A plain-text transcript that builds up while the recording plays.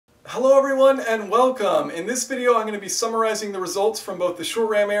Hello everyone and welcome. In this video I'm going to be summarizing the results from both the short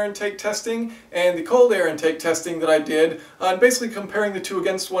ram air intake testing and the cold air intake testing that I did, and basically comparing the two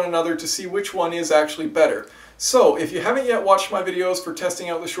against one another to see which one is actually better. So if you haven't yet watched my videos for testing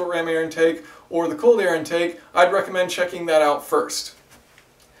out the short ram air intake or the cold air intake, I'd recommend checking that out first.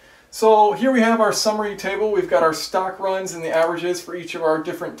 So here we have our summary table. We've got our stock runs and the averages for each of our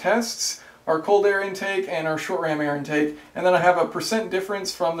different tests, our cold air intake and our short ram air intake, and then I have a percent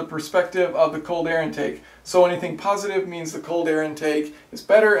difference from the perspective of the cold air intake. So anything positive means the cold air intake is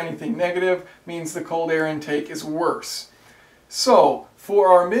better, anything negative means the cold air intake is worse. So for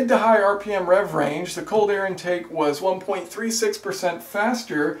our mid to high RPM rev range, the cold air intake was 1.36%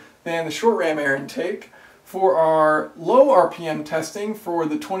 faster than the short ram air intake. For our low RPM testing, for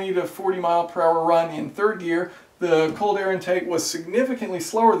the 20 to 40 mile per hour run in third gear, the cold air intake was significantly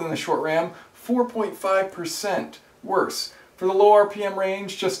slower than the short ram, 4.5% worse. For the low RPM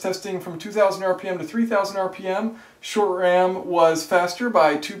range, just testing from 2,000 RPM to 3,000 RPM, short ram was faster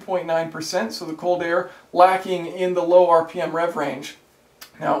by 2.9%, so the cold air lacking in the low RPM rev range.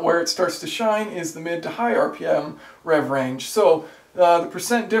 Now where it starts to shine is the mid to high RPM rev range. So the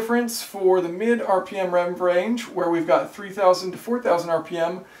percent difference for the mid RPM rev range, where we've got 3,000 to 4,000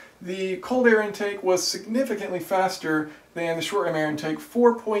 RPM, the cold air intake was significantly faster than the short ram air intake,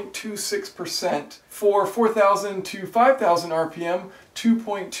 4.26%. For 4,000 to 5,000 RPM,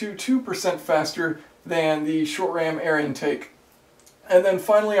 2.22% faster than the short ram air intake. And then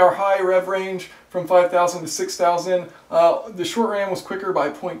finally our high rev range from 5,000 to 6,000, the short ram was quicker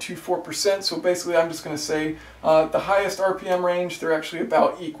by 0.24%, so basically I'm just going to say the highest RPM range, they're actually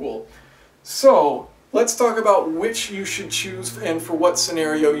about equal. So let's talk about which you should choose and for what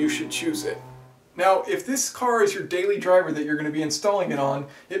scenario you should choose it. Now, if this car is your daily driver that you're going to be installing it on,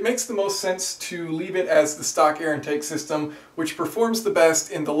 it makes the most sense to leave it as the stock air intake system, which performs the best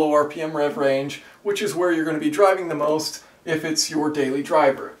in the low RPM rev range, which is where you're going to be driving the most if it's your daily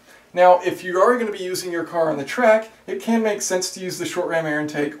driver. Now, if you are going to be using your car on the track, it can make sense to use the short ram air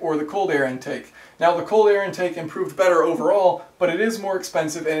intake or the cold air intake. Now, the cold air intake improved better overall, but it is more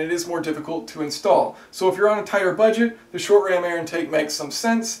expensive and it is more difficult to install. So if you're on a tighter budget, the short ram air intake makes some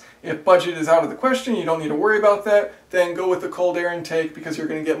sense. If budget is out of the question, you don't need to worry about that, then go with the cold air intake because you're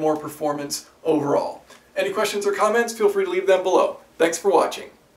going to get more performance overall. Any questions or comments, feel free to leave them below. Thanks for watching.